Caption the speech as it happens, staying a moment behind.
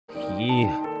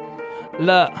Yeah.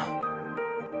 Look.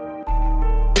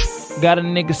 Got a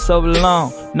nigga so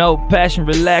long, no passion,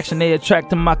 relaxing, they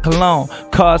attracting my cologne.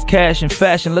 Cars, cash, and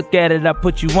fashion, look at it, I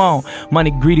put you on. Money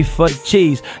greedy for the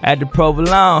cheese, at the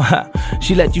provolone.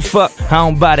 She let you fuck, I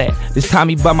don't buy that. This time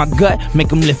he buy my gut,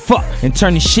 make him lift up and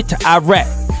turn this shit to Iraq.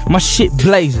 My shit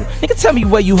blazing, nigga tell me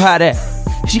where you hot at.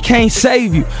 She can't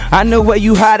save you, I know where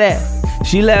you hot at.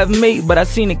 She left me, but I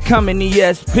seen it coming,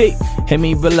 ESP. Hit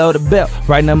me below the belt,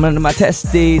 right now under my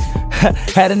testes.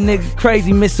 Had a nigga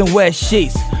crazy missing wet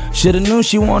sheets. Shoulda knew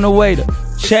she want a waiter.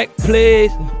 Check,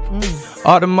 please.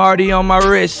 All the Marty on my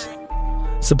wrist.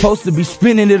 Supposed to be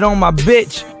spinning it on my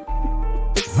bitch.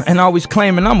 And always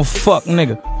claiming I'm a fuck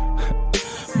nigga.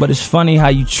 But it's funny how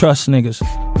you trust niggas.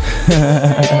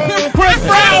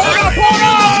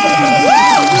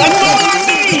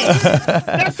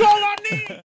 That's all I need.